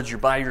you're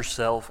by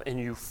yourself, and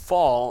you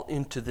fall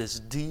into this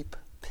deep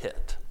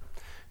pit.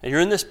 And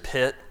you're in this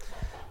pit,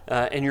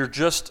 and you're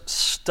just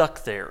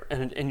stuck there.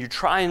 And you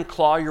try and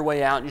claw your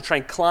way out, and you try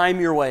and climb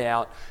your way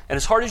out. And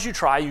as hard as you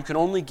try, you can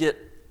only get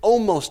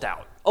almost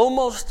out,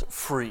 almost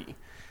free.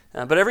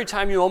 But every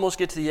time you almost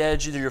get to the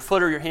edge, either your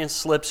foot or your hand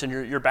slips, and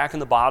you're back in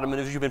the bottom.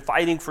 And as you've been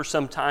fighting for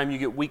some time, you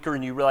get weaker,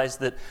 and you realize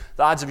that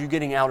the odds of you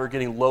getting out are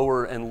getting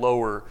lower and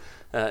lower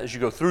as you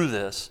go through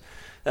this.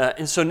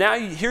 And so now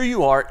here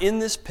you are in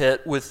this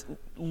pit with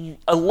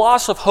a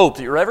loss of hope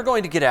that you're ever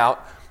going to get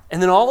out,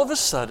 and then all of a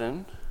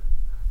sudden,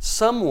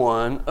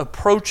 someone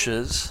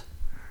approaches,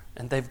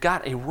 and they've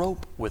got a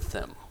rope with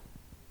them.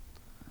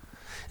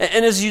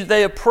 And as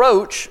they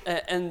approach,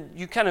 and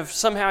you kind of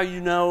somehow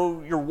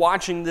you're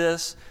watching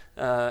this,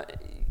 the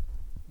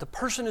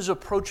person is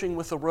approaching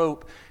with a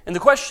rope, and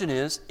the question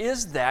is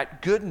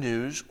that good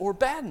news or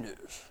bad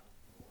news?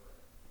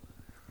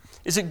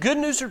 Is it good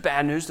news or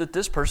bad news that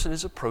this person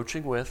is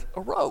approaching with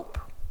a rope?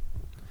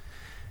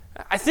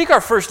 I think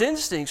our first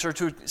instincts are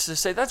to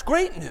say that's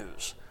great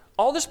news.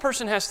 All this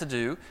person has to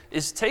do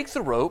is take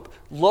the rope,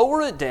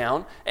 lower it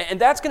down, and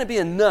that's going to be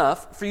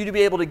enough for you to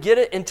be able to get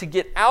it and to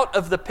get out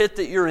of the pit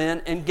that you're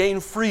in and gain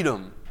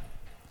freedom.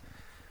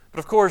 But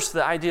of course,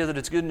 the idea that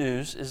it's good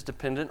news is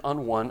dependent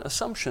on one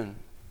assumption,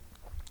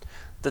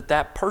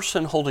 that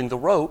person holding the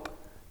rope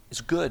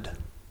is good.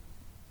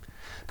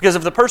 Because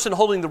if the person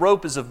holding the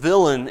rope is a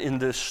villain in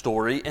this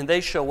story and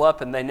they show up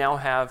and they now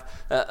have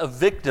a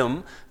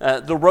victim,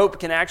 the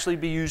rope can actually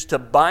be used to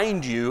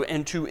bind you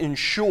and to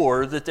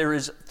ensure that there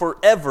is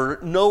forever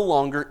no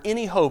longer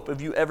any hope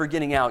of you ever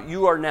getting out.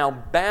 You are now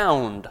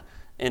bound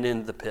and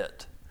in the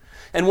pit.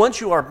 And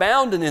once you are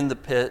bound and in the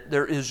pit,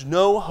 there is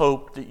no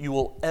hope that you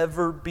will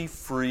ever be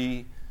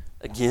free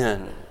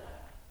again.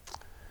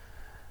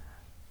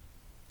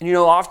 And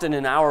often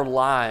in our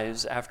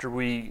lives, after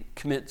we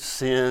commit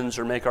sins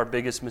or make our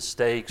biggest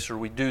mistakes or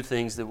we do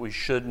things that we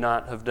should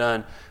not have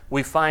done,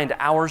 we find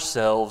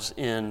ourselves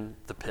in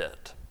the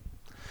pit.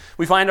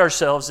 We find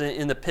ourselves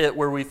in the pit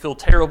where we feel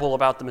terrible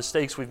about the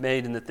mistakes we've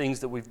made and the things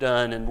that we've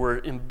done, and we're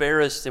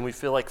embarrassed and we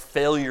feel like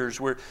failures.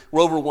 We're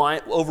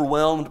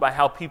overwhelmed by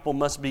how people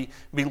must be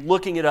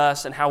looking at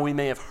us and how we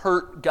may have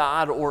hurt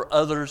God or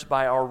others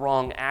by our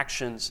wrong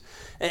actions.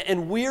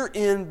 And we're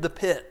in the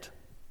pit.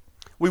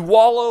 We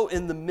wallow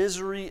in the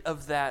misery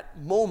of that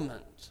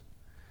moment,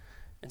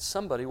 and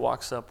somebody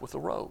walks up with a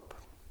rope.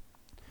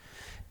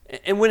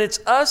 And when it's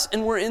us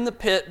and we're in the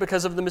pit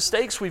because of the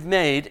mistakes we've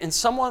made, and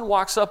someone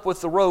walks up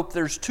with the rope,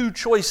 there's two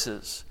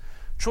choices.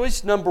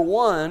 Choice number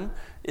one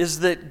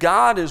is that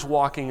God is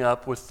walking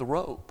up with the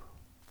rope,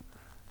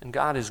 and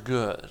God is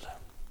good.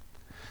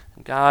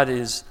 And God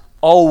is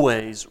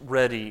always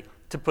ready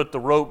to put the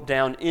rope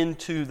down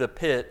into the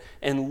pit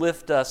and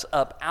lift us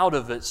up out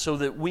of it so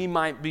that we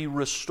might be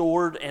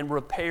restored and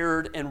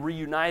repaired and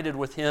reunited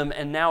with Him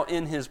and now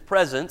in His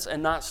presence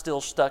and not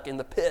still stuck in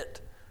the pit.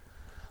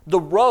 The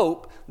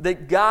rope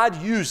that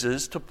God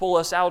uses to pull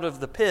us out of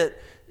the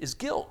pit is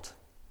guilt.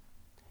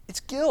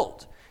 It's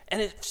guilt, and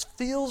it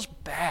feels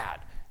bad,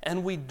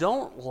 and we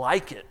don't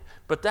like it.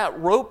 But that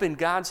rope in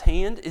God's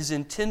hand is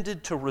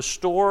intended to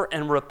restore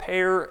and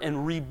repair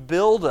and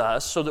rebuild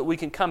us so that we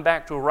can come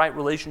back to a right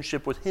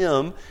relationship with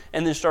Him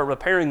and then start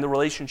repairing the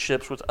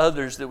relationships with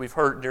others that we've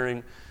hurt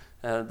during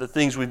the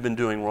things we've been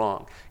doing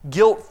wrong.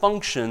 Guilt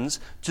functions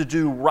to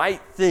do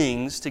right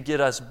things to get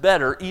us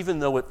better, even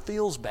though it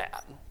feels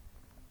bad.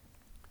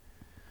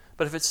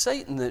 But if it's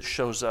Satan that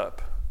shows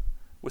up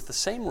with the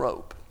same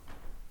rope,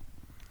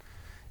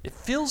 it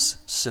feels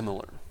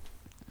similar.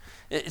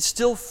 It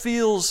still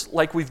feels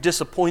like we've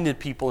disappointed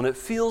people, and it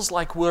feels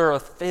like we're a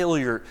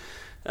failure.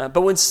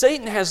 But when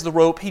Satan has the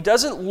rope, he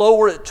doesn't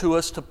lower it to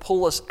us to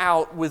pull us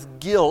out with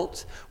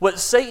guilt. What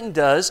Satan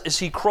does is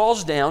he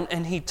crawls down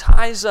and he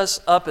ties us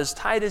up as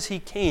tight as he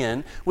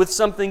can with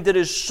something that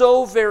is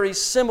so very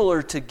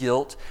similar to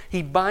guilt.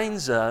 He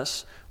binds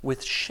us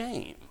with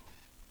shame.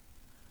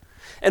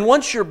 And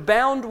once you're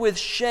bound with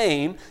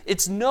shame,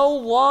 it's no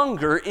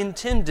longer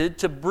intended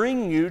to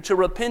bring you to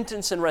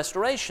repentance and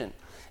restoration.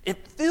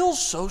 It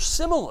feels so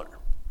similar.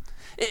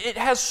 It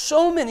has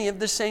so many of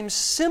the same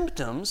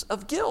symptoms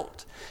of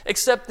guilt,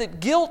 except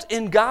that guilt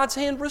in God's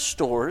hand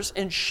restores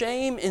and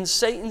shame in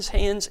Satan's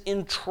hands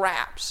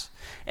entraps.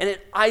 And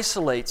it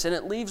isolates and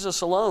it leaves us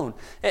alone.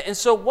 And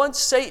so once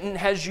Satan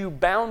has you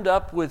bound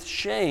up with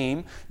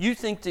shame, you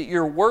think that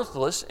you're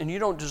worthless and you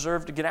don't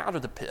deserve to get out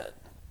of the pit.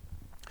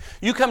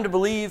 You come to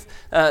believe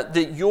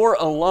that you're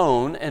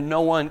alone and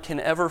no one can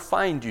ever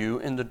find you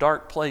in the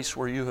dark place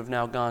where you have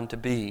now gone to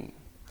be.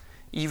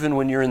 Even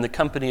when you're in the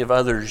company of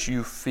others,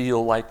 you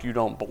feel like you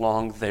don't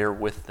belong there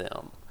with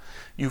them.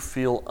 You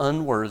feel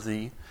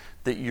unworthy,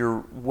 that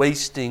you're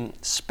wasting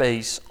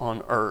space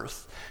on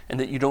earth, and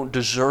that you don't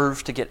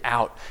deserve to get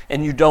out,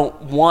 and you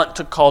don't want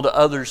to call to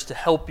others to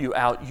help you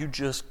out. You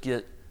just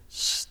get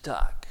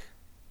stuck.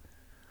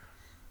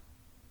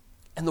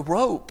 And the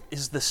rope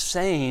is the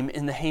same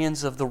in the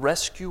hands of the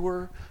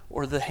rescuer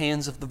or the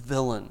hands of the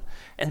villain.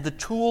 And the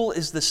tool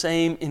is the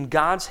same in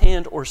God's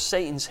hand or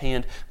Satan's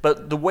hand,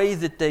 but the way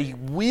that they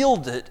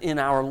wield it in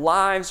our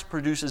lives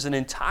produces an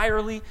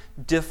entirely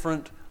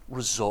different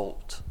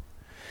result.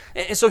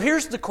 And so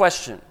here's the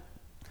question.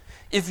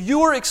 If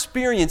you are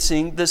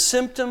experiencing the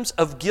symptoms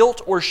of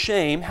guilt or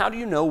shame, how do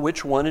you know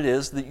which one it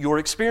is that you're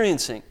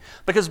experiencing?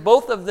 Because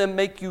both of them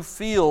make you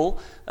feel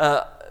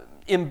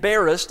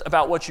embarrassed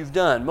about what you've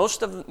done.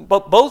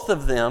 Both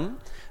of them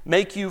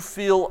make you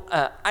feel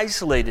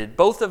isolated.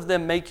 Both of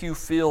them make you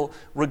feel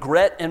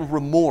regret and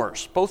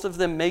remorse. Both of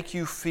them make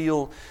you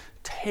feel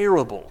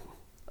terrible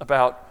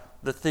about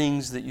the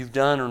things that you've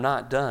done or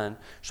not done.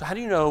 So how do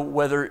you know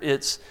whether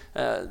it's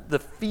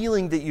the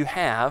feeling that you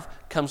have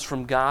comes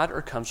from God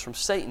or comes from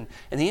Satan?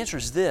 And the answer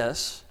is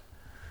this: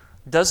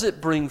 does it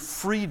bring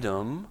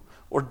freedom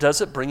or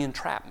does it bring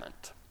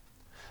entrapment?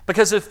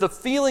 Because if the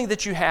feeling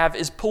that you have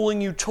is pulling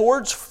you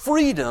towards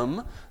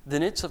freedom,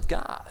 then it's of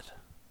God.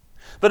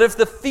 But if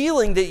the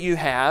feeling that you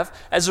have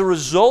as a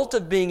result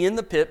of being in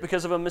the pit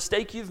because of a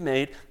mistake you've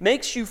made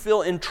makes you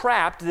feel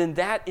entrapped, then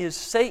that is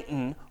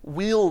Satan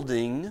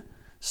wielding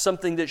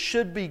something that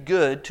should be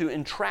good to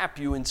entrap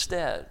you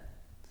instead.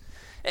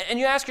 And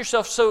you ask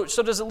yourself, so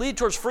does it lead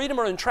towards freedom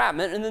or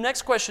entrapment? And the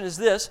next question is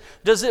this: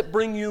 does it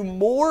bring you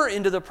more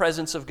into the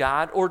presence of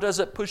God, or does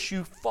it push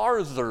you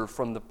farther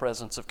from the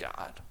presence of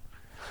God?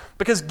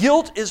 Because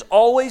guilt is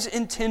always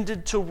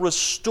intended to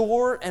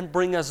restore and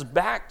bring us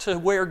back to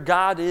where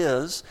God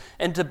is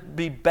and to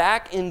be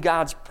back in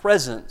God's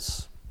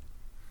presence.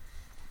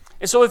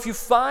 And so if you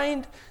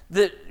find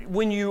that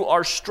when you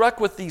are struck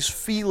with these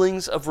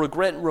feelings of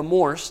regret and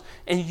remorse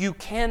and you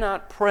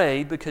cannot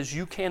pray because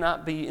you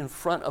cannot be in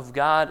front of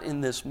God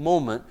in this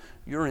moment,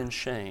 you're in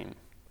shame.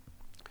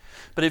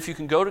 But if you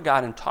can go to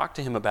God and talk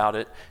to Him about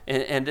it,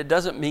 and it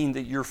doesn't mean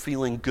that you're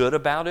feeling good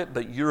about it,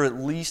 but you're at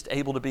least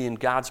able to be in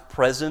God's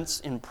presence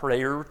in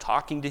prayer,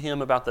 talking to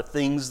Him about the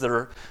things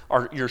that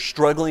you're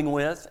struggling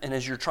with, and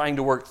as you're trying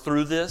to work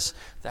through this,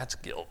 that's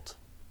guilt.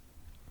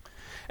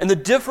 And the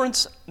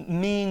difference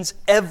means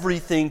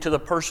everything to the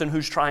person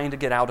who's trying to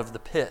get out of the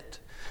pit.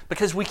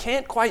 Because we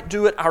can't quite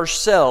do it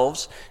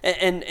ourselves,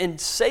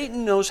 and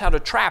Satan knows how to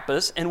trap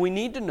us, and we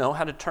need to know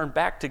how to turn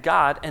back to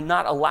God and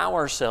not allow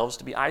ourselves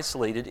to be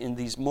isolated in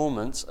these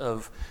moments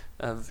of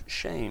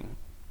shame.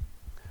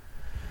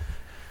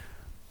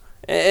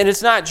 And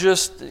it's not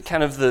just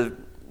kind of the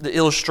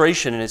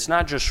illustration, and it's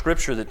not just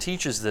Scripture that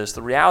teaches this.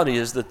 The reality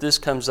is that this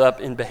comes up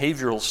in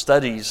behavioral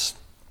studies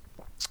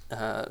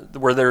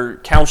where their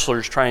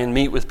counselors try and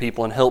meet with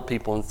people and help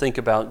people and think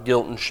about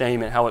guilt and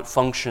shame and how it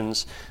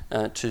functions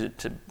to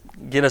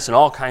get us in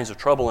all kinds of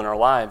trouble in our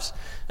lives.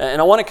 And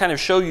I want to kind of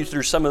show you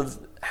through some of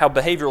how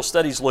behavioral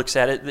studies looks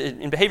at it.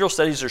 In behavioral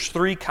studies, there's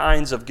three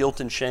kinds of guilt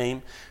and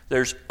shame.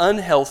 There's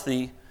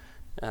unhealthy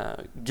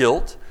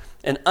guilt.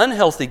 And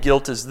unhealthy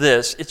guilt is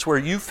this: it's where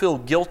you feel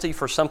guilty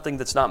for something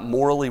that's not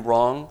morally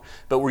wrong,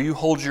 but where you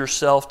hold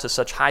yourself to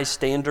such high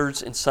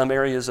standards in some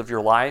areas of your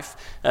life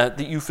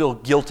that you feel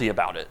guilty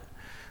about it.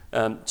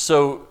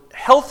 So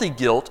healthy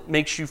guilt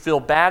makes you feel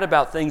bad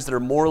about things that are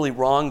morally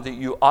wrong that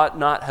you ought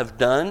not have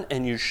done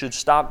and you should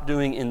stop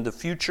doing in the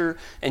future,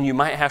 and you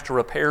might have to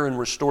repair and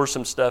restore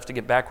some stuff to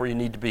get back where you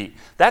need to be.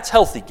 That's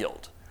healthy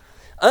guilt.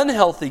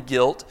 Unhealthy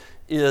guilt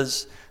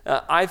is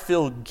I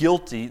feel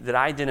guilty that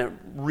I didn't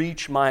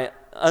reach my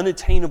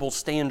unattainable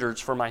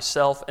standards for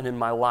myself and in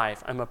my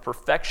life. I'm a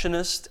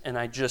perfectionist, and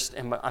I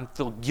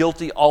feel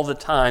guilty all the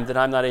time that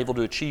I'm not able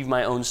to achieve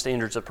my own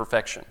standards of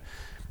perfection.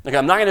 Okay,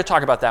 I'm not going to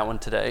talk about that one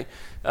today,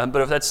 but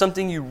if that's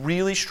something you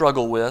really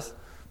struggle with,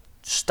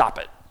 stop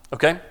it,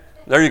 okay?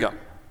 There you go.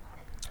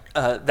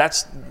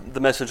 That's the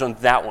message on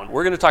that one.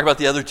 We're going to talk about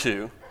the other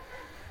two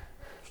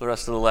for the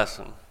rest of the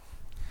lesson.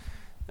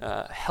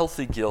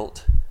 Healthy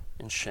guilt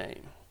and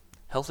shame.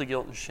 Healthy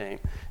guilt and shame.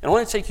 And I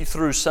want to take you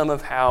through some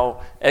of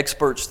how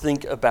experts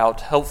think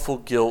about helpful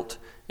guilt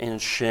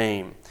and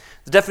shame.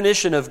 The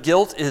definition of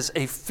guilt is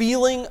a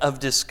feeling of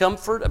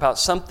discomfort about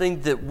something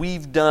that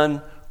we've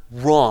done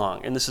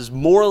wrong, and this is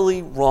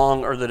morally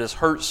wrong or that has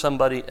hurt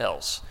somebody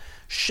else.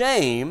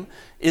 Shame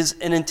is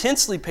an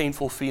intensely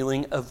painful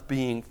feeling of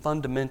being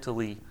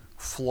fundamentally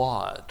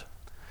flawed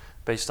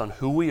based on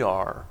who we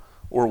are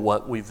or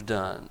what we've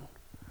done.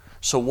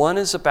 So one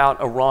is about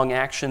a wrong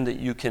action that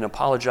you can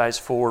apologize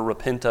for,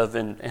 repent of,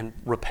 and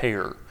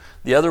repair.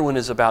 The other one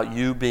is about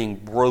you being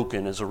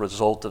broken as a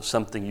result of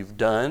something you've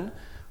done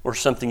or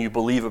something you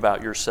believe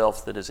about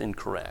yourself that is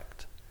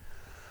incorrect.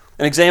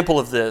 An example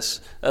of this,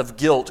 of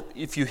guilt,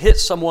 if you hit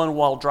someone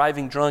while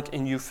driving drunk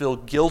and you feel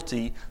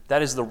guilty,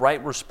 that is the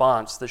right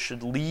response that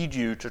should lead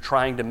you to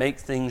trying to make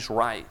things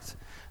right,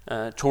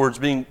 towards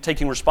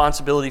taking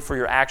responsibility for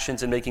your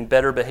actions and making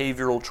better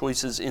behavioral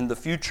choices in the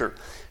future.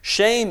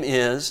 Shame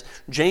is,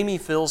 Jamie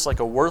feels like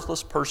a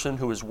worthless person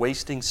who is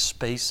wasting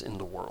space in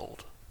the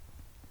world.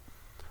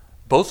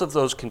 Both of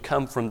those can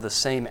come from the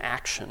same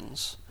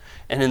actions.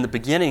 And in the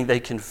beginning, they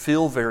can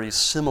feel very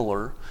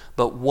similar,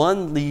 but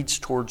one leads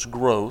towards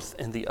growth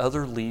and the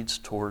other leads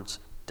towards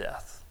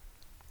death.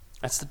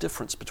 That's the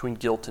difference between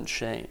guilt and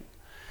shame.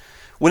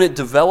 When it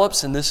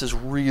develops, and this is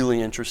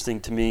really interesting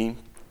to me,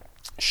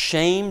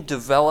 shame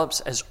develops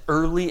as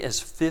early as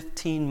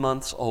 15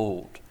 months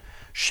old.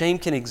 Shame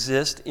can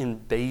exist in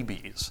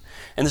babies.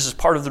 And this is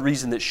part of the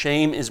reason that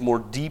shame is more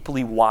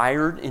deeply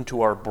wired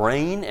into our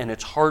brain and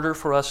it's harder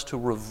for us to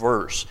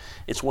reverse.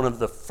 It's one of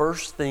the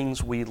first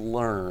things we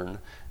learn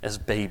as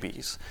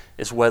babies,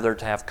 is whether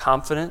to have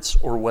confidence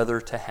or whether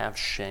to have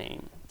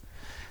shame.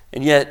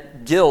 And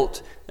yet,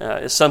 guilt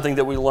is something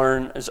that we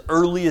learn as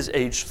early as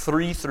age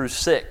 3 through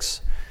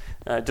 6.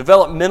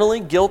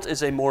 Developmentally, guilt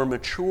is a more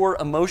mature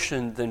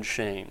emotion than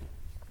shame.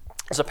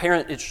 As a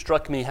parent, it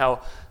struck me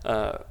how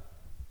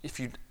if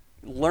you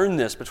learn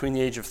this between the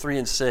age of 3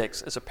 and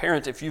 6, as a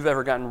parent, if you've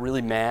ever gotten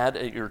really mad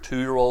at your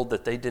 2-year-old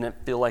that they didn't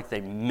feel like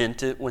they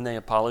meant it when they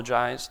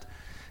apologized,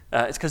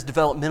 it's because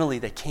developmentally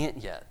they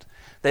can't yet.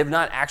 They have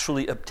not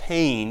actually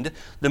obtained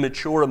the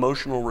mature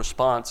emotional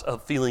response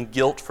of feeling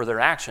guilt for their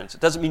actions. It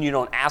doesn't mean you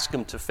don't ask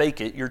them to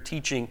fake it. You're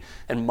teaching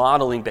and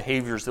modeling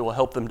behaviors that will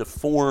help them to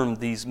form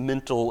these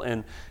mental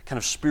and kind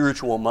of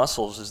spiritual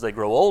muscles as they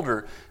grow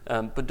older.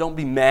 But don't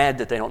be mad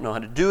that they don't know how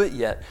to do it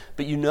yet.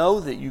 But you know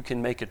that you can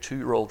make a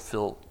 2-year-old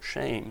feel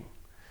shame.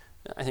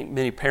 I think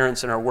many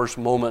parents in our worst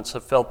moments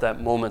have felt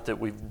that moment that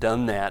we've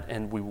done that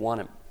and we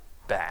want it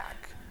back.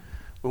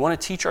 We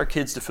want to teach our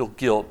kids to feel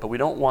guilt, but we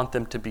don't want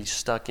them to be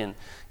stuck in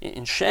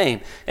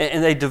shame.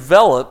 And they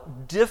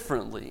develop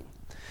differently.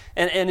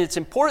 And it's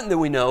important that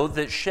we know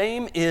that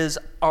shame is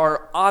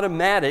our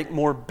automatic,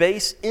 more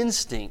base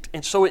instinct.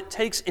 And so it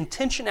takes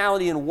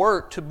intentionality and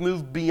work to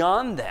move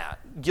beyond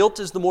that. Guilt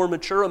is the more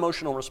mature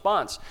emotional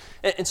response.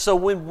 And so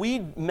when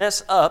we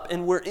mess up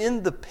and we're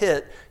in the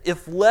pit,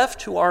 if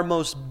left to our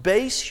most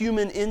base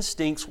human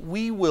instincts,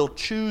 we will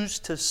choose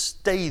to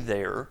stay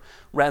there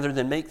rather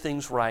than make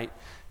things right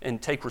and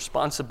take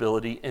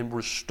responsibility and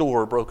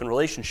restore broken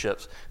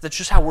relationships. That's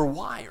just how we're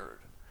wired.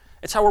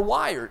 It's how we're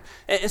wired.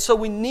 And so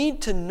we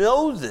need to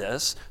know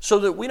this so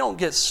that we don't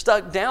get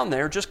stuck down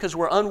there just because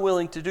we're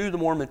unwilling to do the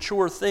more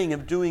mature thing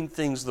of doing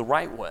things the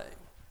right way.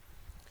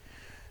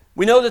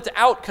 We know that the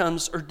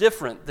outcomes are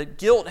different, that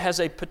guilt has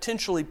a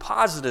potentially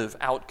positive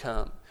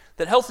outcome,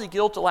 that healthy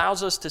guilt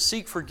allows us to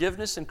seek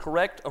forgiveness and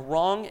correct a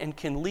wrong and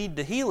can lead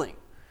to healing,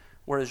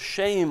 whereas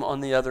shame,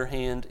 on the other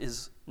hand,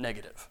 is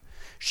negative.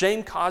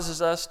 Shame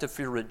causes us to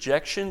fear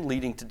rejection,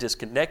 leading to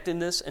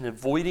disconnectedness and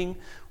avoiding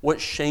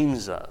what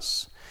shames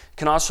us. It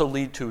can also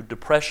lead to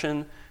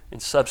depression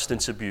and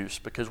substance abuse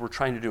because we're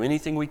trying to do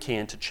anything we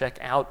can to check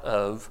out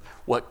of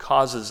what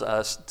causes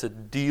us to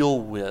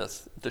deal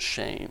with the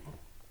shame.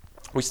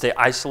 We stay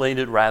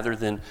isolated rather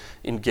than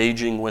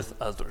engaging with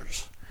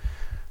others.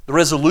 The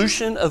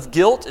resolution of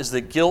guilt is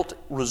that guilt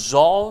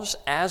resolves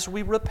as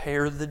we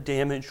repair the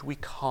damage we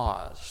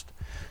caused.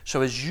 So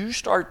as you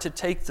start to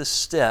take the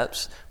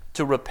steps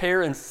to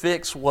repair and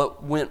fix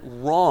what went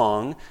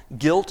wrong,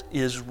 guilt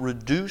is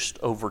reduced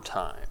over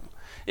time.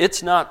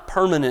 It's not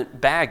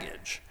permanent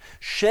baggage.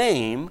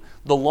 Shame,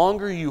 the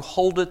longer you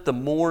hold it, the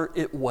more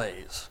it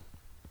weighs.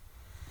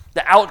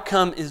 The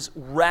outcome is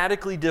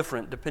radically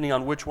different depending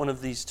on which one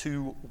of these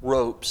two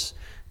ropes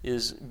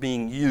is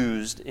being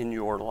used in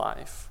your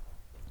life.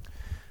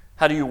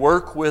 How do you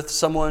work with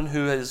someone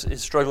who is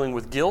struggling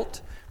with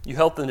guilt? You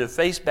help them to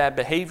face bad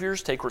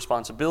behaviors, take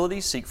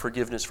responsibility, seek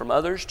forgiveness from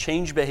others,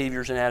 change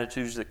behaviors and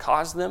attitudes that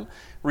cause them,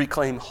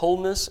 reclaim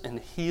wholeness, and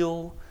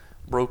heal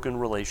broken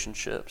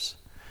relationships.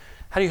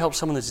 How do you help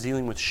someone that's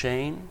dealing with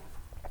shame?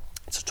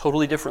 It's a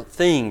totally different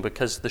thing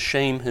because the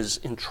shame has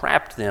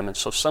entrapped them, and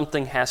so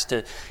something has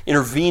to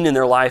intervene in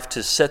their life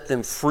to set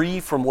them free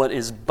from what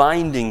is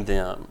binding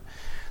them.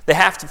 They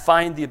have to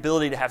find the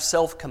ability to have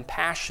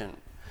self-compassion,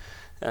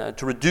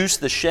 to reduce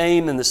the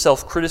shame and the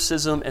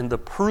self-criticism and the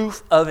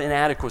proof of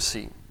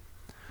inadequacy.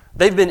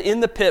 They've been in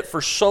the pit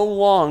for so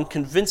long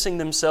convincing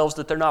themselves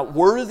that they're not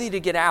worthy to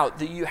get out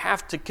that you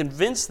have to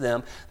convince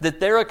them that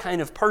they're a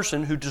kind of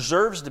person who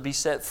deserves to be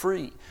set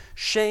free.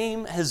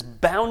 Shame has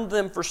bound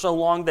them for so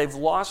long they've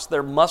lost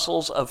their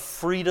muscles of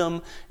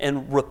freedom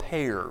and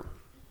repair.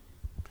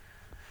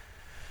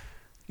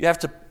 You have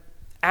to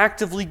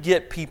actively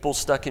get people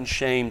stuck in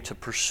shame to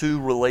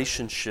pursue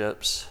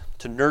relationships,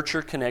 to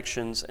nurture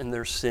connections and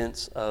their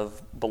sense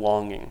of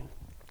belonging.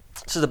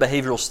 This is a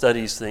behavioral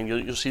studies thing.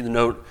 You'll see the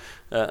note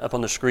up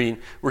on the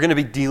screen. We're going to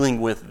be dealing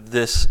with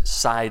this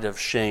side of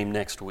shame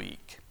next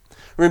week.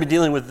 We're going to be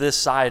dealing with this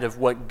side of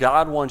what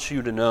God wants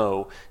you to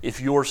know if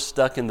you're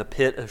stuck in the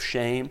pit of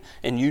shame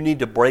and you need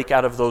to break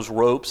out of those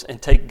ropes and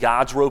take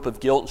God's rope of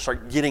guilt and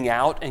start getting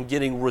out and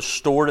getting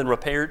restored and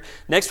repaired.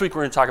 Next week,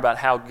 we're going to talk about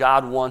how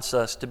God wants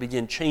us to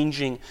begin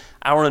changing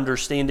our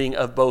understanding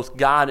of both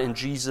God and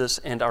Jesus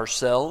and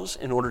ourselves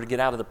in order to get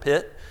out of the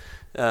pit.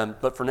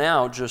 But for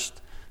now,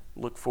 just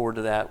look forward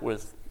to that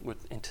with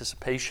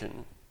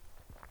anticipation.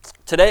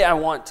 Today, I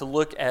want to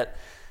look at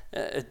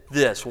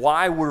this,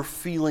 why we're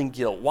feeling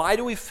guilt. Why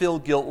do we feel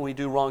guilt when we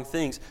do wrong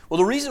things? Well,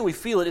 the reason we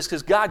feel it is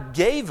because God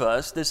gave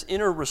us this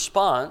inner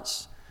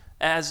response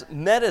as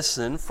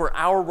medicine for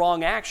our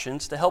wrong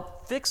actions to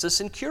help fix us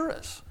and cure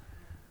us.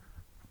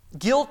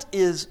 Guilt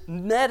is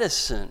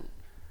medicine.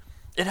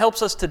 It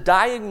helps us to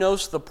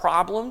diagnose the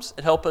problems.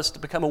 It helps us to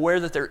become aware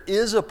that there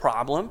is a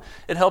problem.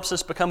 It helps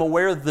us become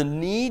aware of the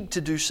need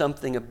to do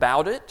something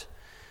about it.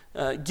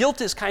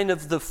 Guilt is kind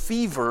of the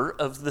fever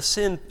of the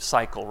sin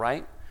cycle,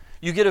 right?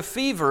 You get a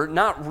fever,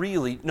 not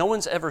really. No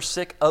one's ever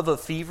sick of a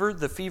fever.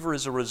 The fever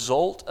is a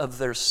result of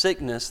their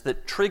sickness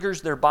that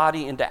triggers their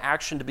body into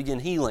action to begin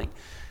healing.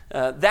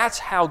 That's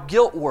how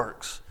guilt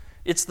works.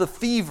 It's the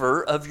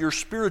fever of your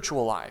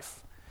spiritual life.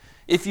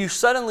 If you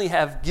suddenly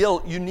have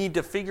guilt, you need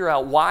to figure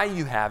out why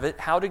you have it,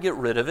 how to get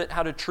rid of it,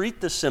 how to treat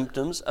the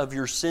symptoms of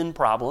your sin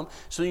problem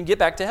so you can get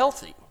back to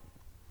healthy.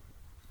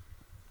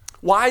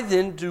 Why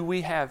then do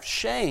we have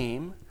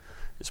shame?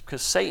 It's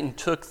because Satan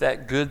took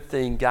that good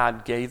thing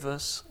God gave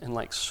us, and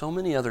like so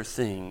many other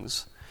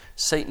things,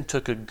 Satan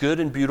took a good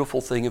and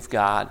beautiful thing of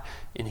God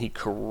and he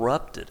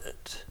corrupted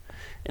it,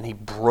 and he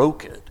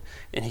broke it,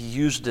 and he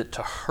used it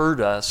to hurt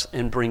us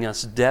and bring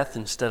us death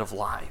instead of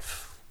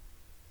life.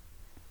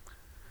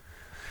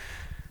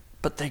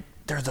 But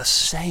they're the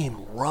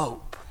same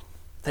rope.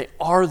 They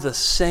are the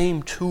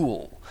same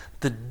tool.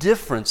 The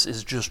difference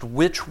is just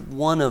which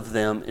one of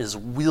them is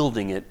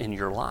wielding it in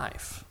your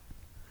life.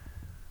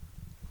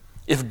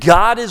 If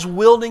God is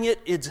wielding it,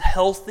 it's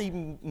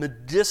healthy,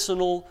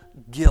 medicinal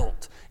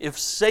guilt. If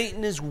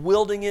Satan is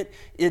wielding it,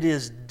 it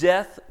is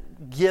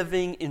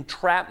death-giving,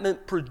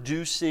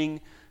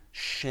 entrapment-producing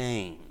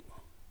shame.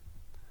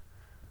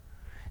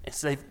 And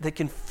so they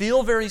can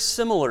feel very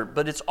similar,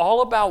 but it's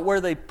all about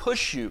where they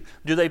push you.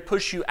 Do they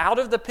push you out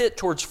of the pit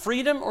towards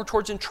freedom or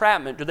towards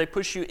entrapment? Do they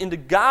push you into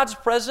God's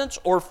presence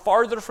or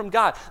farther from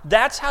God?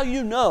 That's how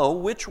you know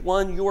which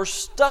one you're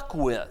stuck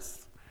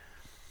with.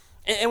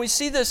 And we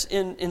see this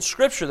in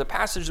Scripture, the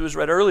passage that was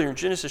read earlier in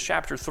Genesis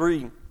chapter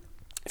 3.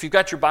 If you've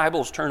got your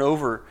Bibles, turn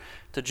over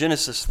to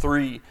Genesis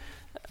 3.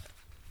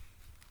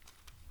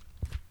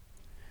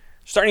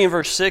 Starting in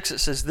verse 6, it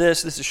says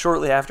this is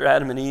shortly after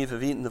Adam and Eve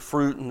have eaten the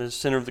fruit in the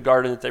center of the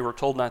garden that they were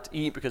told not to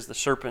eat because the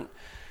serpent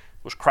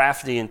was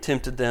crafty and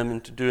tempted them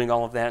into doing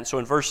all of that. And so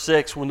in verse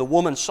 6, when the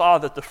woman saw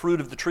that the fruit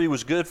of the tree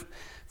was good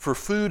for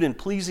food and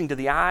pleasing to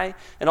the eye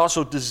and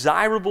also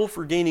desirable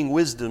for gaining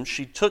wisdom,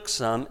 she took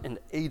some and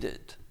ate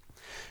it.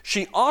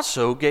 She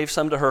also gave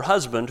some to her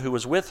husband who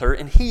was with her,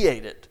 and he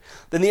ate it.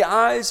 Then the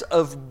eyes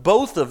of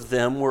both of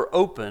them were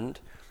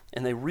opened,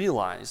 and they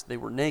realized they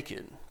were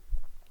naked.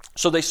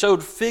 So they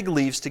sewed fig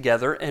leaves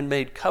together and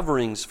made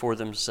coverings for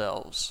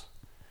themselves.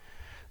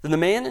 Then the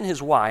man and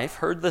his wife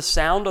heard the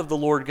sound of the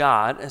Lord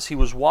God as he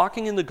was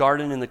walking in the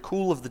garden in the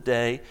cool of the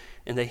day,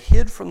 and they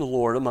hid from the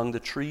Lord among the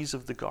trees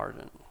of the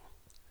garden.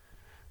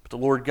 But the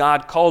Lord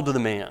God called to the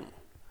man,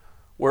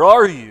 "Where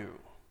are you?"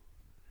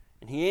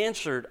 And he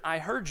answered, "I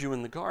heard you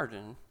in the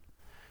garden,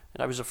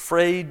 and I was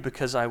afraid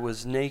because I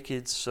was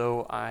naked,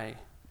 so I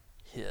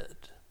hid."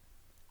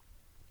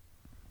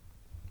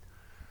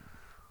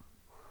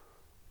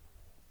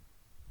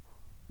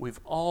 We've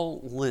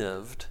all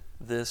lived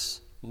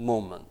this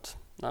moment.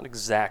 Not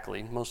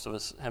exactly. Most of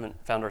us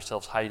haven't found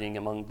ourselves hiding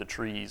among the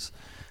trees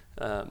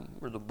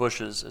or the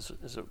bushes,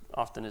 as it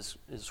often is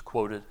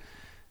quoted.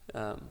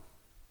 But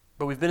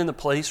we've been in the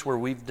place where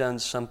we've done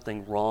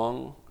something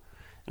wrong,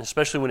 and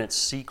especially when it's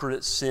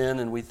secret sin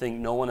and we think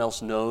no one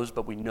else knows,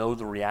 but we know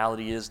the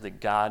reality is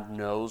that God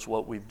knows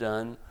what we've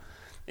done,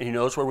 and He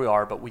knows where we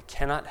are, but we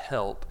cannot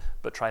help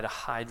but try to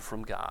hide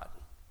from God.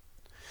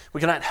 We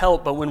cannot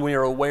help but when we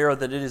are aware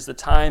that it is the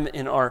time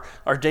in our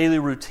daily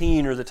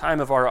routine or the time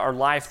of our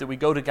life that we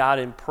go to God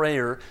in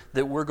prayer,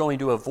 that we're going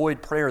to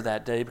avoid prayer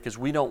that day because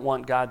we don't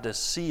want God to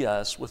see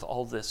us with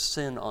all this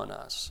sin on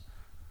us.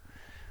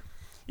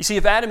 You see,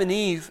 if Adam and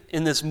Eve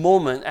in this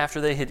moment, after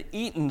they had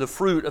eaten the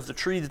fruit of the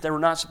tree that they were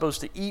not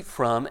supposed to eat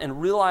from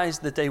and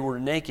realized that they were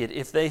naked,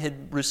 if they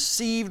had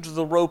received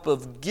the rope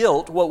of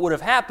guilt, what would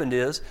have happened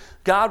is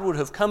God would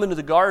have come into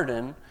the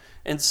garden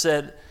and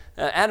said,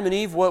 "Adam and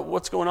Eve,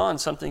 what's going on?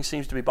 Something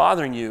seems to be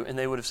bothering you." And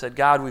they would have said,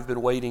 "God, we've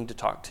been waiting to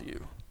talk to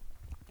you.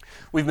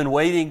 We've been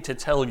waiting to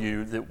tell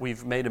you that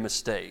we've made a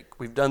mistake.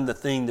 We've done the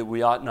thing that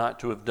we ought not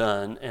to have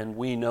done, and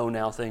we know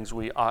now things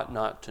we ought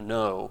not to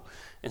know.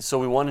 And so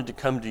we wanted to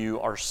come to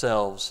you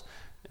ourselves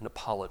and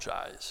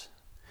apologize.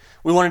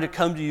 We wanted to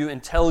come to you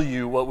and tell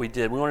you what we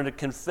did. We wanted to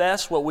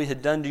confess what we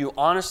had done to you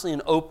honestly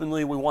and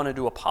openly. We wanted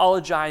to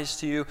apologize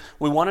to you.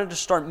 We wanted to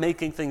start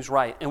making things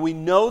right. And we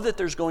know that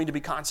there's going to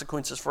be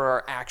consequences for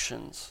our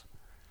actions.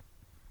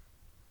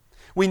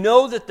 We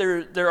know that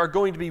there are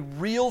going to be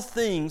real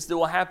things that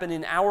will happen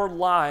in our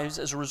lives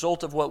as a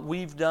result of what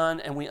we've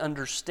done, and we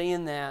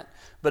understand that.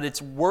 But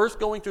it's worth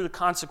going through the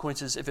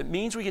consequences if it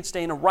means we can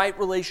stay in a right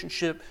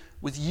relationship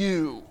with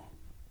you.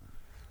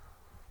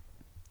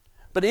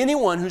 But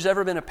anyone who's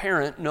ever been a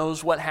parent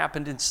knows what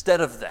happened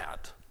instead of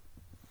that.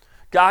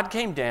 God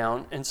came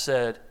down and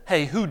said,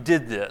 "Hey, who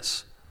did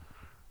this?"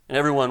 And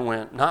everyone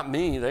went, "Not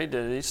me, they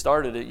did it, he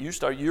started it,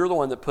 you're the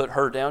one that put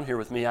her down here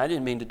with me, I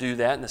didn't mean to do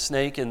that." And the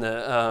snake and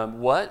the,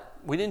 what?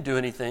 We didn't do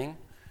anything.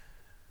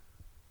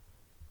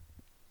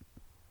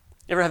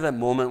 You ever have that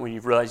moment when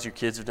you've realized your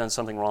kids have done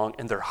something wrong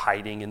and they're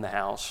hiding in the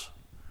house?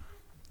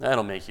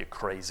 That'll make you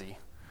crazy.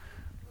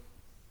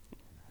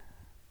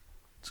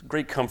 It's a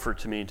great comfort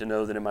to me to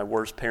know that in my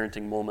worst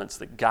parenting moments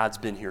that God's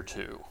been here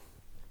too.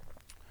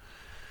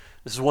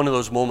 This is one of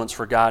those moments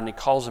for God, and he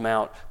calls them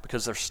out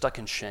because they're stuck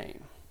in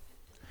shame.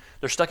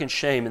 They're stuck in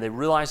shame, and they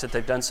realize that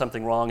they've done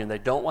something wrong, and they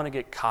don't want to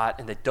get caught,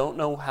 and they don't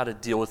know how to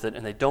deal with it,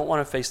 and they don't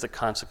want to face the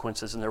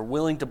consequences, and they're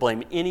willing to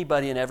blame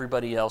anybody and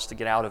everybody else to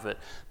get out of it.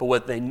 But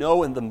what they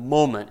know in the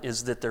moment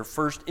is that their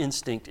first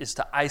instinct is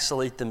to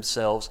isolate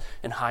themselves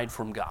and hide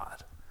from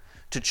God,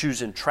 to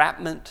choose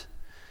entrapment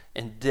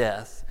and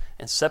death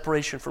and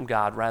separation from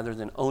God rather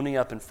than owning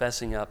up and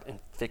fessing up and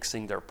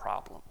fixing their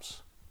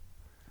problems.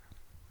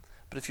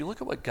 But if you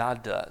look at what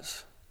God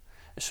does,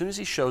 as soon as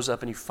he shows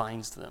up and he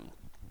finds them,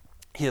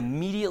 he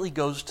immediately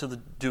goes to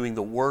doing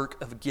the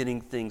work of getting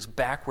things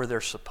back where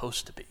they're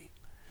supposed to be.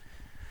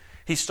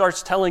 He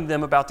starts telling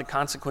them about the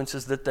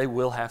consequences that they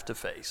will have to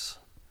face.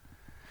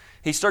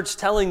 He starts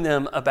telling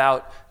them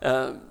about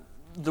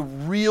the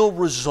real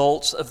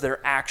results of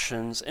their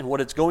actions and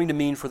what it's going to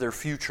mean for their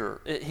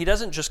future. He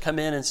doesn't just come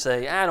in and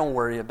say, don't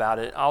worry about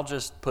it. I'll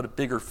just put a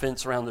bigger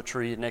fence around the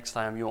tree and next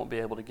time you won't be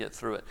able to get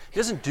through it. He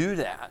doesn't do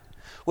that.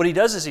 What he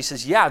does is he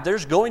says,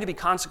 there's going to be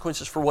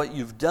consequences for what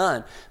you've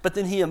done, but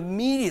then he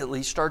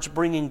immediately starts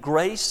bringing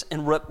grace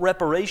and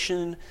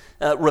repairing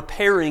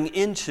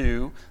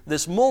into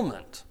this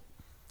moment.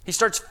 He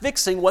starts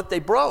fixing what they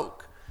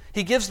broke.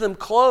 He gives them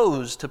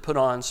clothes to put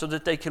on so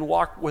that they can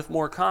walk with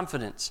more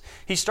confidence.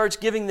 He starts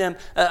giving them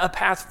a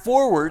path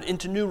forward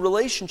into new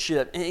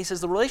relationship. And he says,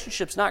 the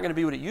relationship's not going to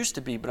be what it used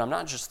to be, but I'm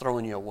not just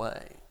throwing you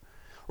away.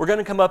 We're going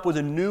to come up with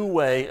a new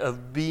way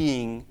of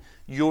being.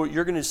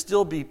 You're going to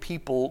still be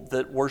people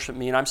that worship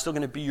me, and I'm still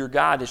going to be your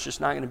God. It's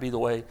just not going to be the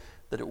way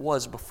that it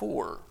was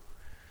before.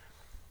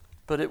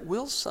 But it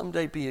will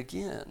someday be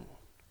again.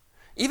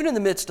 Even in the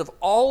midst of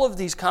all of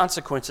these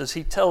consequences,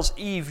 he tells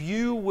Eve,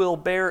 you will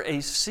bear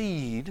a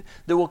seed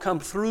that will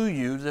come through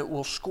you that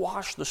will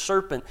squash the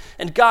serpent.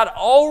 And God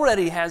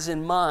already has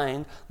in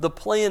mind the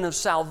plan of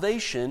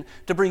salvation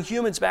to bring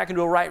humans back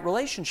into a right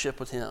relationship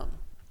with him.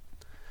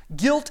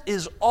 Guilt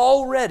is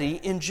already,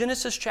 in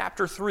Genesis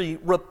chapter 3,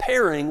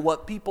 repairing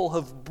what people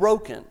have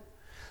broken.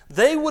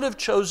 They would have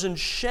chosen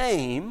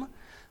shame.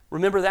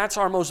 Remember, that's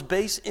our most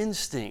base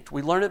instinct.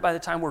 We learn it by the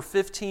time we're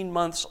 15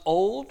 months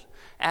old.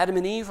 Adam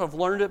and Eve have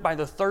learned it by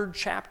the 3rd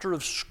chapter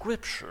of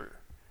Scripture.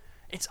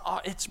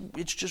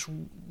 It's just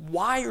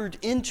wired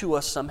into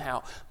us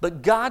somehow.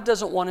 But God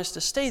doesn't want us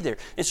to stay there.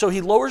 And so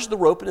he lowers the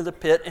rope into the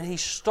pit and he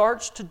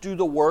starts to do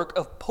the work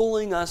of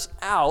pulling us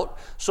out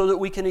so that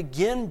we can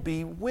again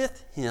be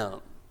with him.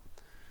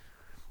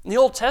 In the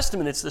Old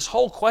Testament, it's this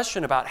whole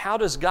question about how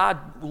does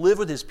God live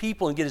with his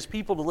people and get his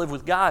people to live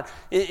with God.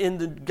 In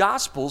the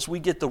Gospels, we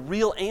get the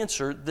real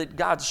answer that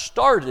God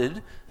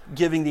started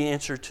giving the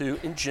answer to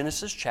in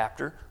Genesis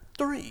chapter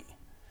 3.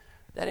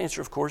 That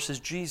answer, of course, is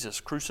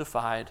Jesus,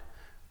 crucified,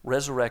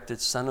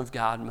 resurrected Son of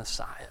God,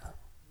 Messiah.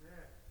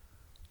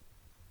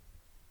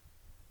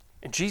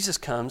 And Jesus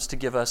comes to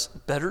give us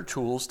better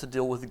tools to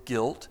deal with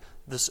guilt,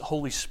 this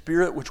Holy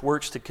Spirit which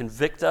works to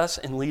convict us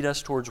and lead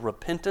us towards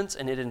repentance,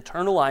 and it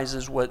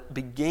internalizes what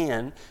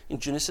began in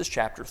Genesis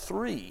chapter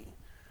 3.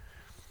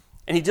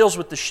 And he deals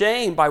with the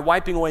shame by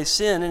wiping away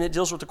sin, and it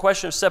deals with the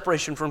question of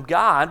separation from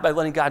God by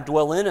letting God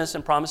dwell in us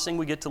and promising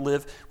we get to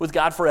live with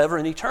God forever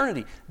in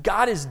eternity.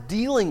 God is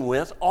dealing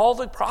with all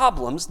the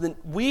problems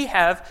that we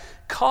have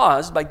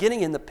caused by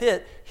getting in the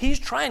pit. He's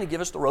trying to give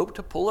us the rope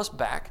to pull us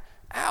back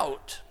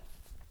out.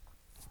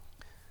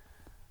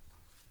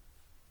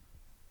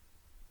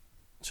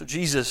 So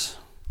Jesus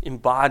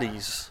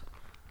embodies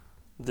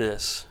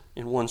this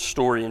in one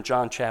story in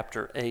John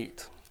chapter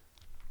 8.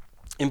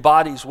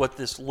 Embodies what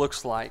this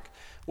looks like,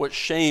 what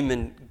shame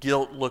and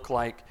guilt look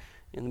like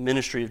in the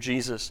ministry of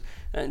Jesus.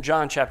 In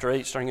John chapter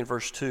 8, starting in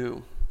verse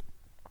 2.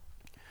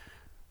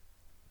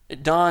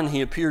 At dawn,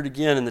 he appeared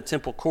again in the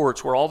temple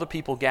courts where all the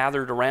people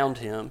gathered around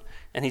him,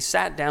 and he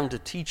sat down to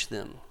teach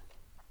them.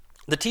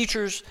 The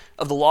teachers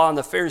of the law and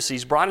the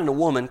Pharisees brought in a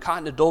woman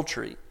caught in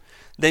adultery.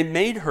 They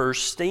made her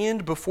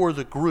stand before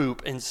the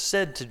group and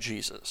said to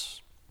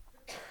Jesus,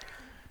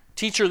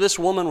 "Teacher, this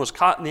woman was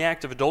caught in the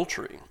act of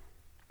adultery.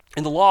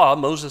 In the law,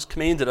 Moses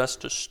commanded us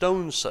to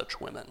stone such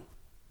women.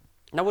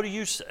 Now what do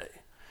you say?"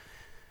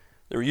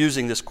 They were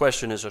using this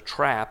question as a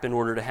trap in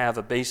order to have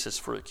a basis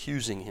for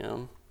accusing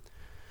him.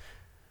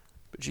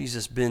 But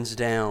Jesus bends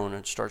down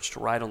and starts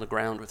to write on the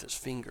ground with his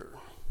finger.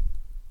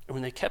 And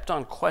when they kept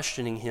on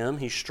questioning him,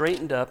 he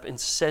straightened up and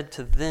said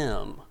to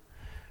them,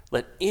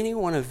 "Let any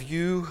one of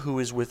you who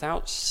is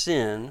without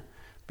sin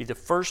be the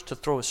first to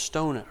throw a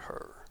stone at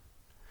her."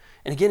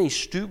 And again he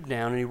stooped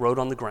down and he wrote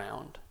on the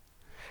ground.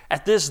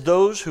 At this,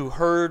 those who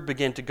heard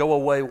began to go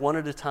away one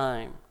at a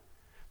time,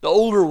 the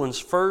older ones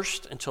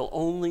first, until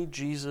only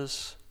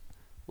Jesus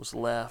was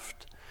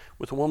left,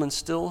 with the woman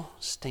still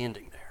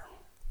standing there.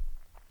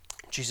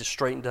 Jesus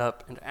straightened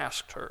up and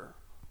asked her,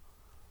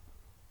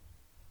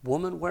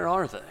 "Woman, where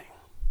are they?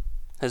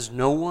 Has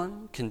no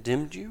one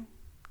condemned you?"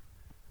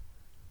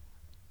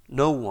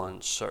 "No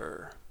one,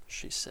 sir,"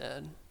 she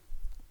said.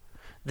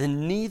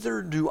 Then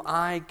neither do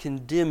I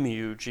condemn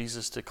you,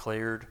 Jesus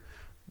declared.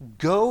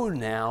 Go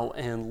now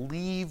and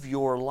leave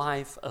your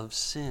life of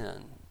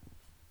sin.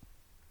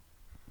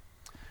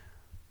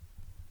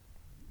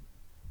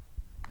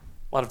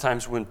 A lot of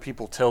times when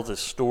people tell this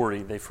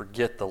story, they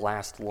forget the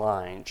last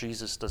line.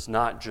 Jesus does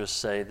not just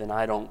say, then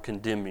I don't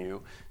condemn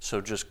you, so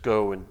just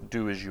go and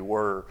do as you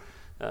were.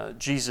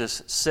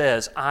 Jesus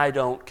says, I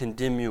don't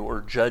condemn you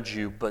or judge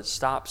you, but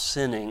stop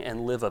sinning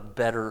and live a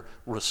better,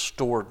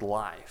 restored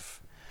life.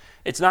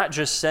 It's not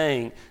just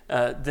saying,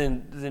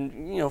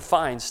 then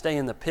fine, stay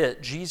in the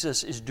pit.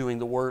 Jesus is doing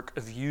the work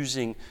of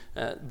using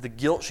the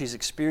guilt she's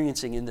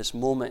experiencing in this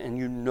moment, and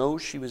you know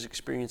she was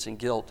experiencing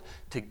guilt,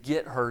 to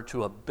get her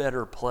to a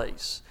better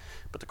place.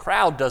 But the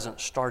crowd doesn't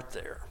start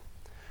there.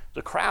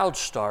 The crowd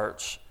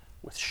starts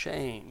with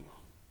shame.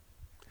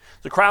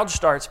 The crowd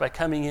starts by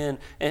coming in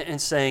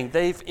and saying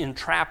they've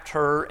entrapped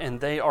her,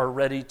 and they are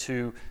ready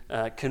to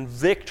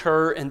convict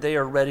her, and they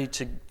are ready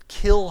to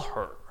kill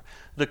her.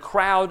 The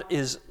crowd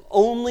is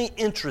only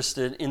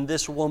interested in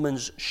this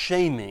woman's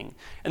shaming,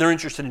 and they're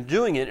interested in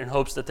doing it in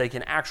hopes that they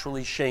can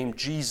actually shame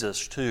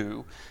Jesus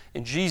too,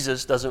 and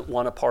Jesus doesn't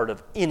want a part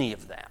of any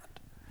of that.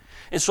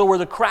 And so where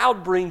the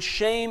crowd brings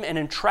shame and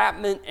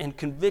entrapment and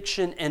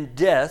conviction and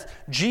death,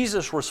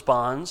 Jesus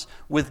responds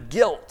with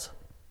guilt.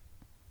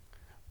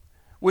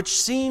 Which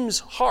seems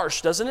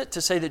harsh, doesn't it,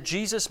 to say that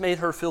Jesus made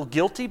her feel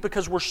guilty,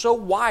 because we're so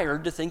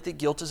wired to think that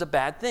guilt is a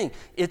bad thing.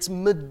 It's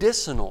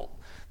medicinal.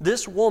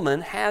 This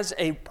woman has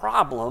a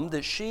problem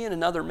that she and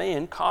another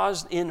man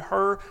caused in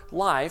her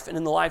life and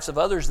in the lives of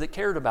others that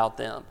cared about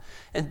them.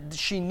 And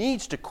she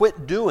needs to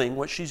quit doing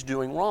what she's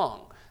doing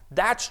wrong.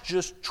 That's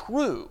just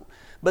true.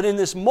 But in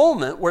this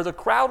moment where the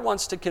crowd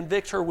wants to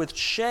convict her with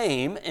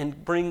shame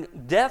and bring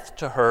death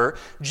to her,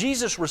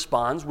 Jesus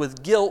responds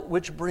with guilt,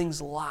 which brings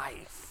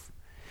life.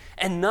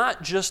 And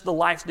not just the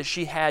life that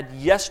she had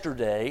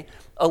yesterday,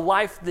 a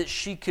life that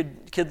she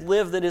could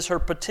live that is her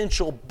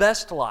potential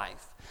best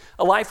life.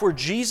 A life where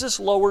Jesus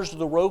lowers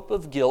the rope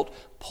of guilt,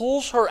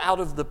 pulls her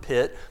out of the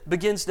pit,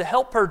 begins to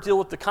help her deal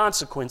with the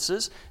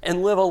consequences,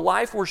 and live a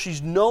life where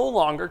she's no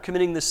longer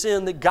committing the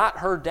sin that got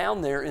her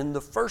down there in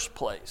the first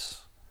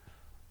place.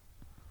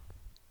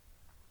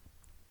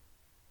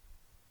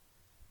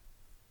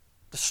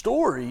 The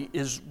story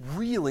is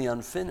really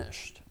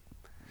unfinished.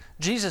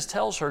 Jesus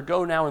tells her,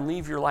 go now and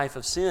leave your life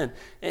of sin.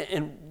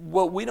 And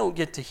what we don't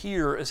get to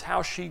hear is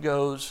how she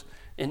goes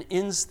and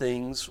ends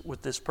things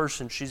with this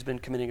person she's been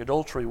committing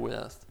adultery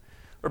with,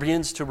 or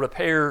begins to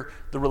repair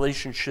the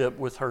relationship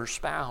with her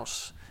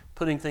spouse,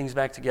 putting things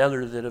back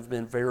together that have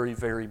been very,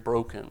 very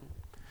broken.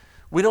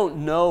 We don't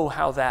know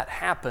how that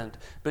happened,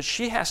 but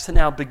she has to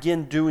now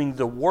begin doing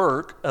the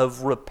work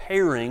of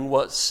repairing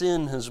what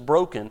sin has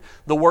broken,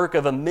 the work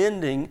of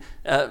amending,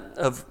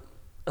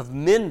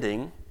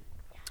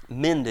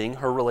 mending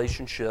her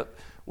relationship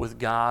with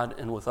God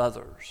and with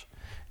others.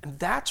 And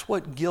that's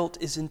what guilt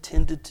is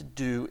intended to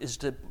do, is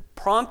to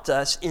prompt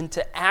us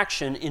into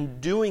action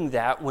in doing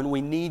that when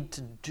we need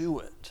to do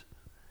it.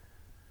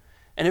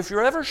 And if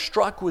you're ever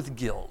struck with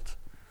guilt,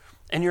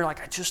 and you're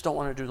like, I just don't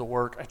want to do the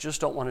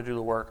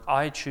work,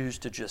 I choose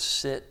to just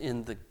sit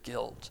in the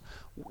guilt.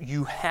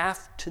 You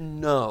have to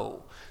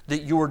know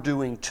that you're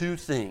doing two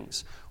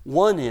things.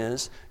 One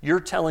is, you're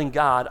telling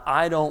God,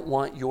 I don't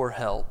want your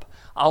help.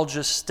 I'll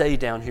just stay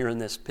down here in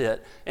this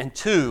pit. And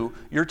two,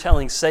 you're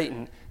telling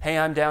Satan, hey,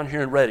 I'm down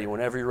here and ready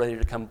whenever you're ready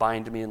to come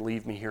bind me and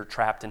leave me here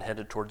trapped and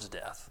headed towards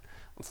death.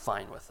 I'm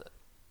fine with it.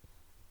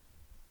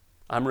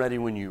 I'm ready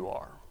when you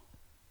are.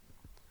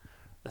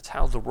 That's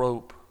how the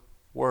rope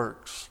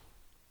works.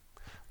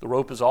 The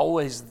rope is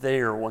always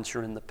there once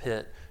you're in the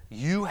pit.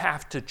 You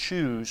have to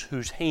choose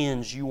whose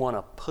hands you want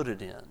to put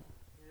it in.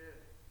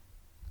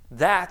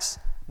 That's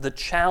the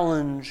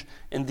challenge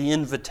and the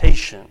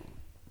invitation.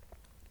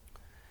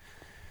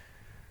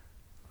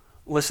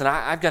 Listen,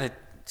 I've got to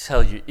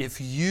tell you,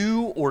 if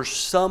you or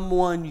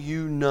someone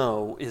you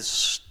know is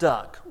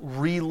stuck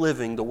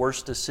reliving the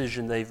worst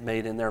decision they've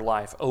made in their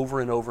life over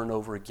and over and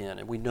over again,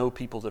 and we know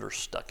people that are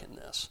stuck in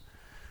this,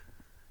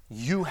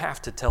 you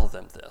have to tell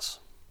them this.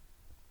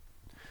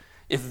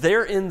 If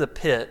they're in the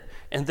pit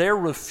and they're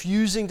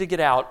refusing to get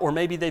out, or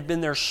maybe they've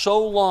been there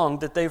so long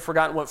that they've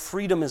forgotten what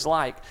freedom is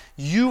like,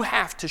 you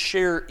have to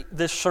share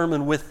this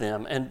sermon with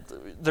them. And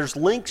there's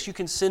links, you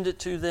can send it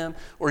to them,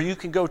 or you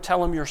can go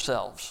tell them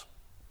yourselves.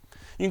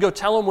 You can go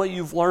tell them what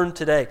you've learned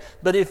today.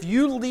 But if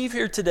you leave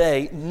here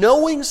today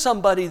knowing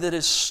somebody that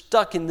is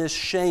stuck in this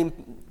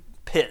shame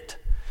pit,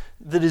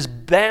 that is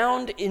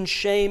bound in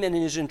shame and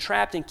is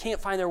entrapped and can't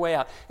find their way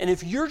out, and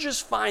if you're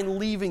just fine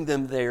leaving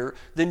them there,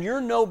 then you're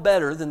no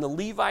better than the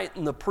Levite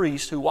and the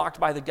priest who walked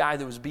by the guy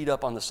that was beat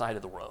up on the side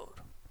of the road.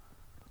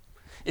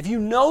 If you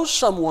know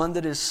someone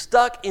that is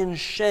stuck in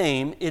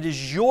shame, it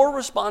is your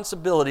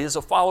responsibility as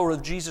a follower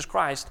of Jesus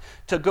Christ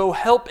to go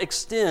help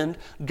extend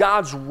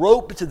God's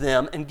rope to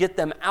them and get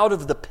them out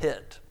of the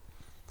pit.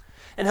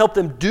 and help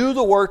them do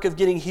the work of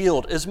getting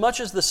healed. As much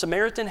as the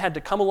Samaritan had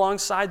to come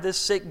alongside this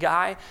sick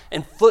guy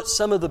and foot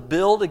some of the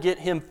bill to get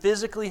him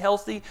physically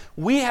healthy,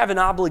 we have an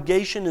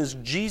obligation as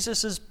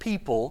Jesus'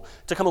 people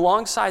to come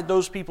alongside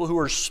those people who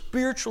are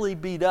spiritually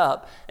beat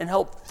up and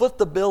help foot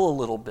the bill a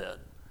little bit,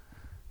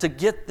 to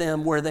get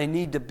them where they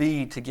need to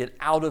be to get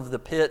out of the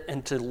pit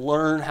and to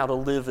learn how to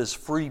live as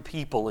free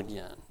people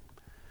again.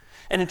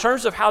 And in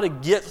terms of how to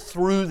get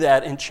through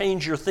that and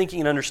change your thinking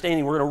and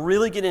understanding, we're going to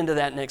really get into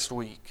that next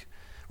week.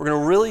 We're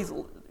going to really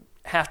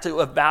have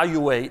to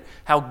evaluate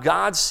how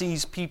God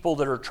sees people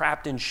that are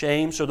trapped in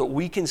shame so that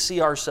we can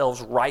see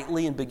ourselves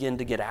rightly and begin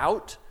to get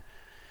out.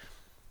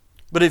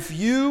 But if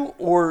you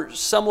or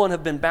someone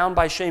have been bound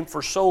by shame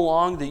for so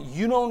long that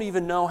you don't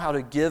even know how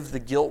to give the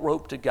guilt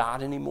rope to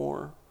God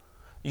anymore,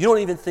 you don't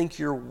even think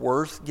you're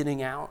worth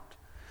getting out,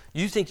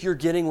 you think you're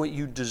getting what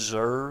you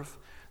deserve,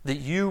 that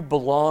you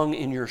belong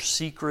in your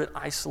secret,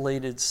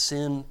 isolated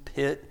sin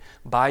pit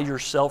by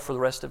yourself for the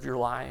rest of your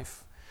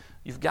life,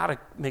 you've got to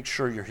make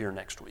sure you're here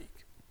next week.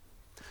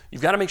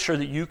 You've got to make sure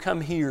that you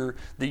come here,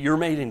 that you're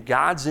made in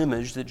God's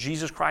image, that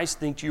Jesus Christ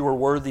thinks you are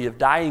worthy of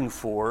dying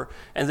for,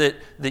 and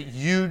that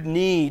you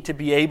need to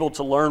be able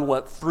to learn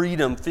what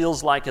freedom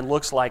feels like and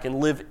looks like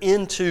and live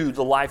into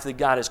the life that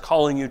God is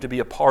calling you to be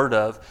a part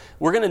of.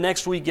 We're going to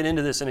next week get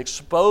into this and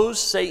expose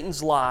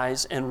Satan's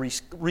lies and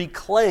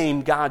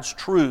reclaim God's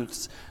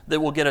truths that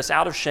will get us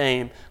out of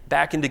shame,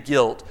 back into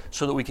guilt,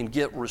 so that we can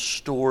get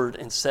restored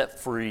and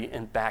set free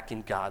and back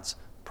in God's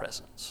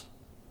presence.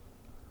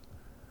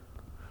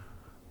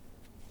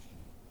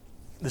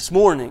 This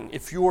morning,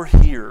 if you're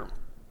here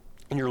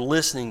and you're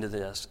listening to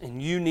this and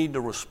you need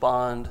to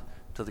respond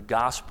to the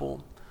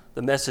gospel,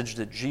 the message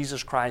that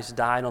Jesus Christ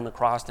died on the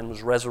cross and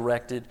was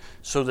resurrected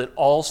so that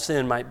all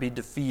sin might be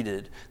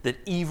defeated, that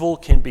evil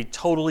can be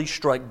totally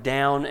struck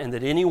down, and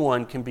that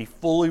anyone can be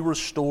fully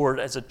restored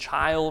as a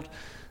child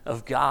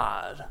of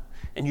God,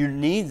 and you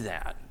need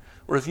that,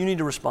 or if you need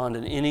to respond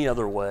in any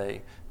other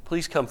way,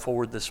 please come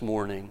forward this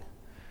morning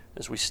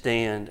as we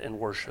stand and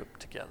worship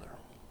together.